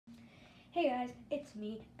Hey guys, it's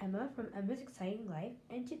me, Emma from Emma's Exciting Life,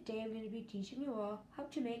 and today I'm going to be teaching you all how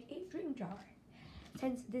to make a dream jar.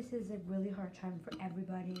 Since this is a really hard time for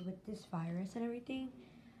everybody with this virus and everything,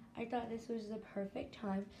 I thought this was the perfect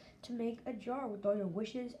time to make a jar with all your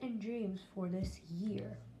wishes and dreams for this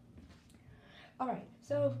year. Alright,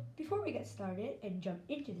 so before we get started and jump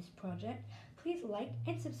into this project, please like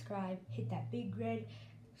and subscribe, hit that big red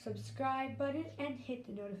subscribe button and hit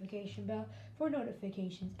the notification bell for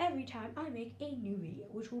notifications every time I make a new video,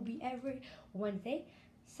 which will be every Wednesday,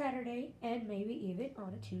 Saturday, and maybe even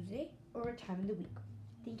on a Tuesday or a time in the week.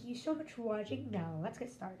 Thank you so much for watching. Now let's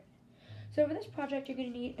get started. So for this project, you're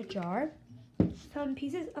going to need a jar, some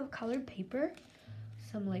pieces of colored paper,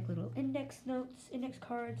 some like little index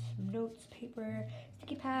cards, notes paper,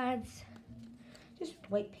 sticky pads, just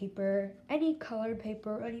white paper, any colored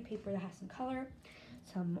paper, any paper that has some color,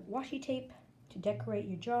 some washi tape to decorate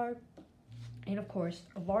your jar, and of course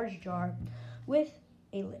a large jar with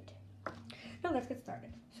a lid. Now let's get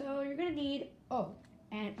started. So you're gonna need,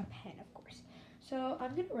 and a pen, of course. So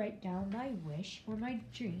I'm gonna write down my wish or my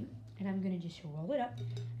dream, and I'm gonna just roll it up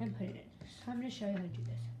and put it in. So I'm gonna show you how to do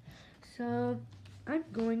this. So I'm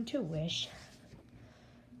going to wish,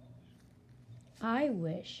 I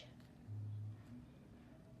wish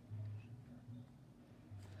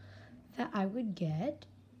that I would get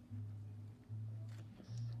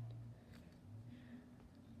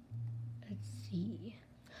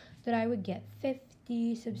that I would get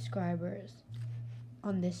 50 subscribers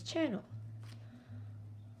on this channel.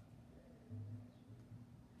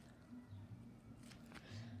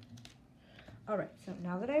 Alright, so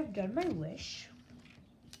now that I've done my wish,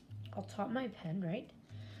 I'll top my pen, right?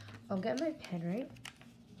 I'll get my pen, right?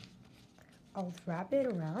 I'll wrap it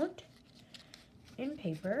around in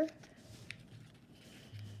paper.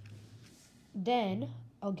 Then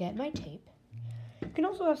I'll get my tape. You can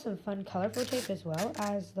also have some fun colorful tape as well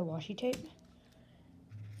as the washi tape.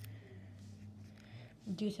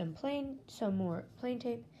 Do some more plain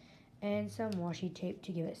tape and some washi tape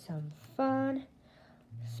to give it some fun,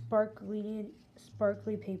 sparkly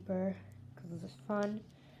paper, because this is fun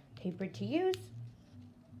paper to use.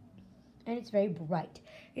 And it's very bright.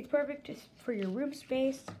 It's perfect for your room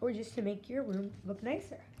space or just to make your room look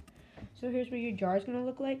nicer. So here's what your jar is going to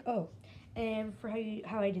look like. And for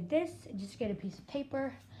how I did this, just get a piece of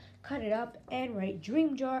paper, cut it up, and write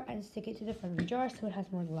dream jar and stick it to the front of the jar so it has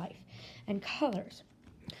more life and colors.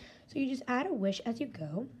 So you just add a wish as you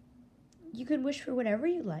go. You can wish for whatever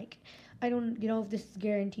you like. I don't know if this is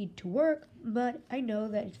guaranteed to work, but I know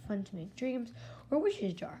that it's fun to make dreams or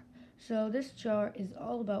wishes jar. So this jar is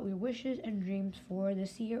all about your wishes and dreams for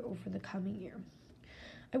this year or for the coming year.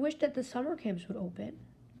 I wish that the summer camps would open.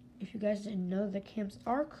 If you guys didn't know, the camps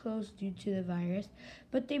are closed due to the virus,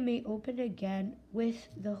 but they may open again with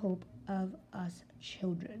the hope of us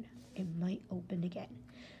children. It might open again.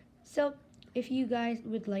 So if you guys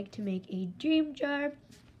would like to make a dream jar,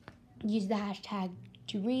 use the hashtag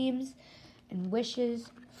dreams and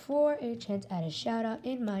wishes for a chance at a shout out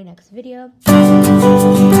in my next video.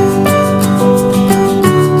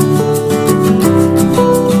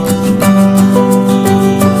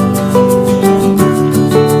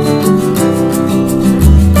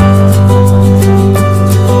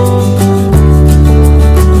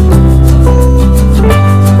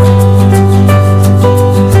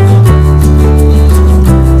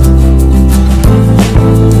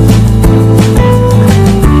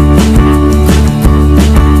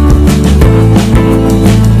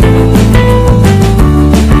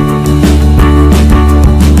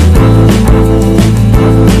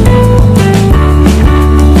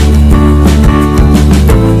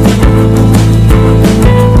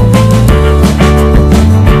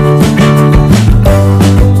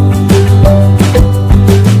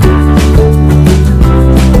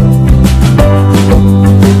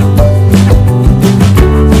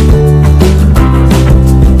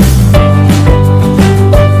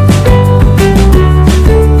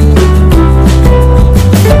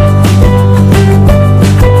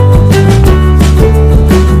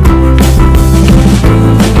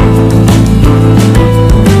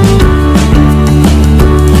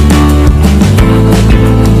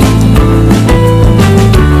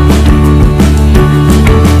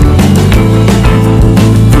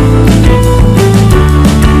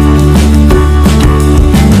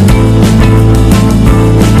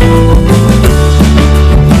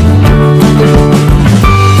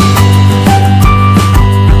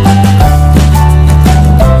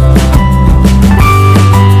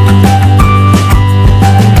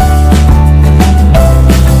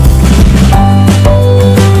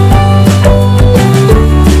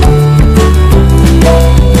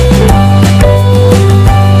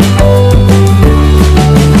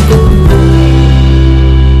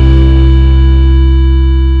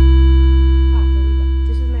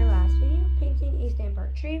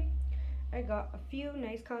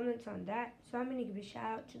 comments on that. So I'm going to give a shout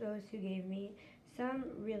out to those who gave me some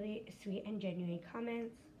really sweet and genuine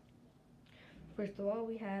comments. First of all,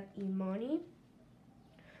 we have Imani,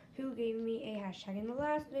 who gave me a hashtag in the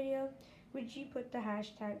last video, which she put the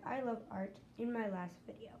hashtag I love art in my last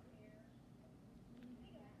video.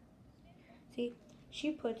 See,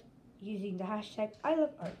 she put using the hashtag I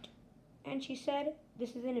love art, and she said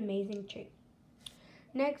this is an amazing tree.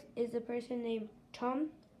 Next is a person named Tom, who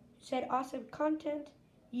said awesome content,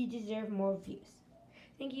 you deserve more views.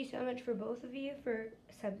 Thank you so much for both of you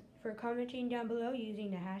for commenting down below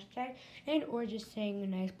using the hashtag and or just saying a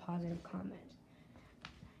nice positive comment.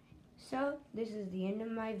 So this is the end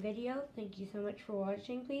of my video. Thank you so much for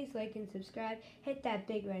watching. Please like and subscribe. Hit that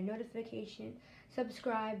big red notification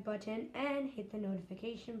subscribe button and hit the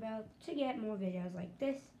notification bell to get more videos like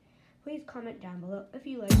this. Please comment down below if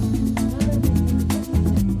you like